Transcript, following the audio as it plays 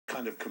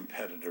kind of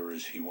competitor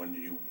is he when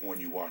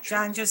you watch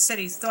John him? just said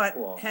he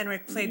thought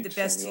Henrik played the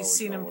best he's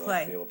seen him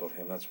play. I feel about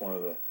him. That's one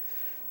of the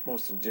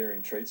most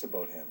endearing traits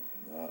about him.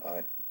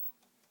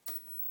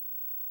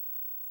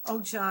 Oh,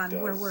 John,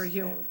 where were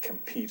you? And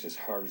compete as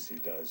hard as he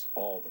does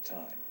all the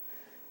time.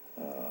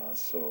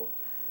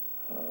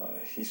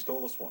 He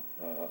stole this one.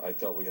 I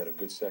thought we had a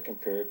good second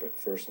period, but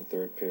first and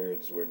third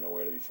periods were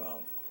nowhere to be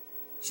found.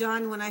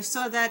 John, when I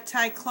saw that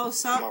tie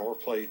close up, Power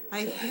play.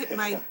 I hit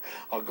my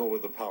I'll go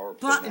with the power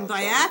play button now.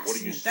 by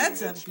accident.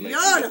 That's a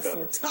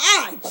beautiful tie.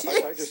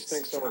 I just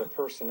think some of the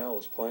personnel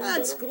is playing better.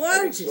 That's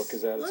gorgeous. Zook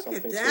has added Look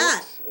something at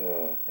that. to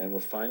it, and we're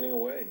finding a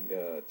way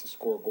to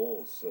score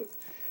goals.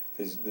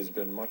 There's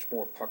been much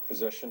more puck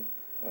possession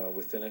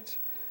within it,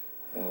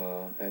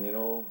 and you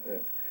know.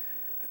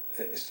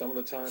 Some of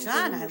the times,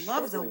 John, I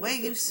love the way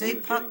you say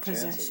puck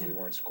possession. We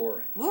weren't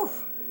scoring.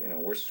 You know,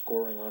 we're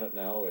scoring on it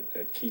now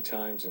at key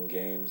times in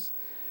games,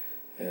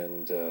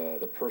 and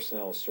the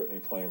personnel is certainly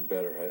playing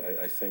better.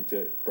 I think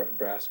that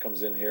Brass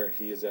comes in here.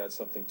 He has added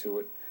something to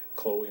it.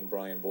 Chloe and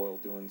Brian Boyle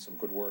doing some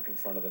good work in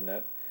front of the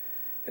net,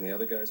 and the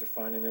other guys are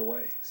finding their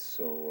way.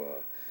 So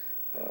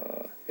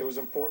it was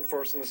important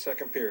for us in the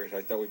second period.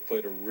 I thought we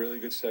played a really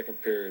good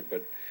second period,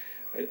 but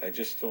I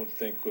just don't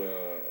think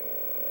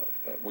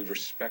we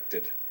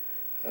respected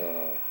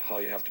how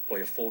you have to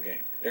play a full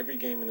game. Every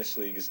game in this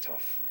league is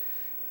tough.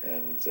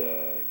 And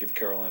give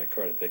Carolina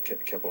credit. They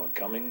kept on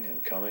coming,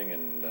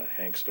 and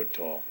Hank stood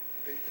tall.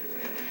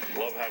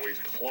 Love how he's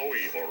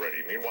Chloe already.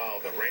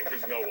 Meanwhile, the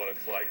Rangers know what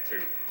it's like to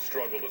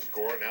struggle to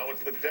score. Now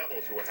it's the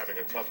Devils who are having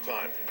a tough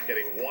time,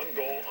 getting 1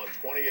 goal on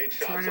 28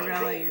 shots on goal.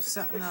 Tortorella, Let's you're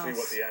something see else.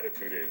 what the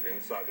attitude is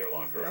inside their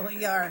locker room.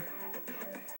 Really are.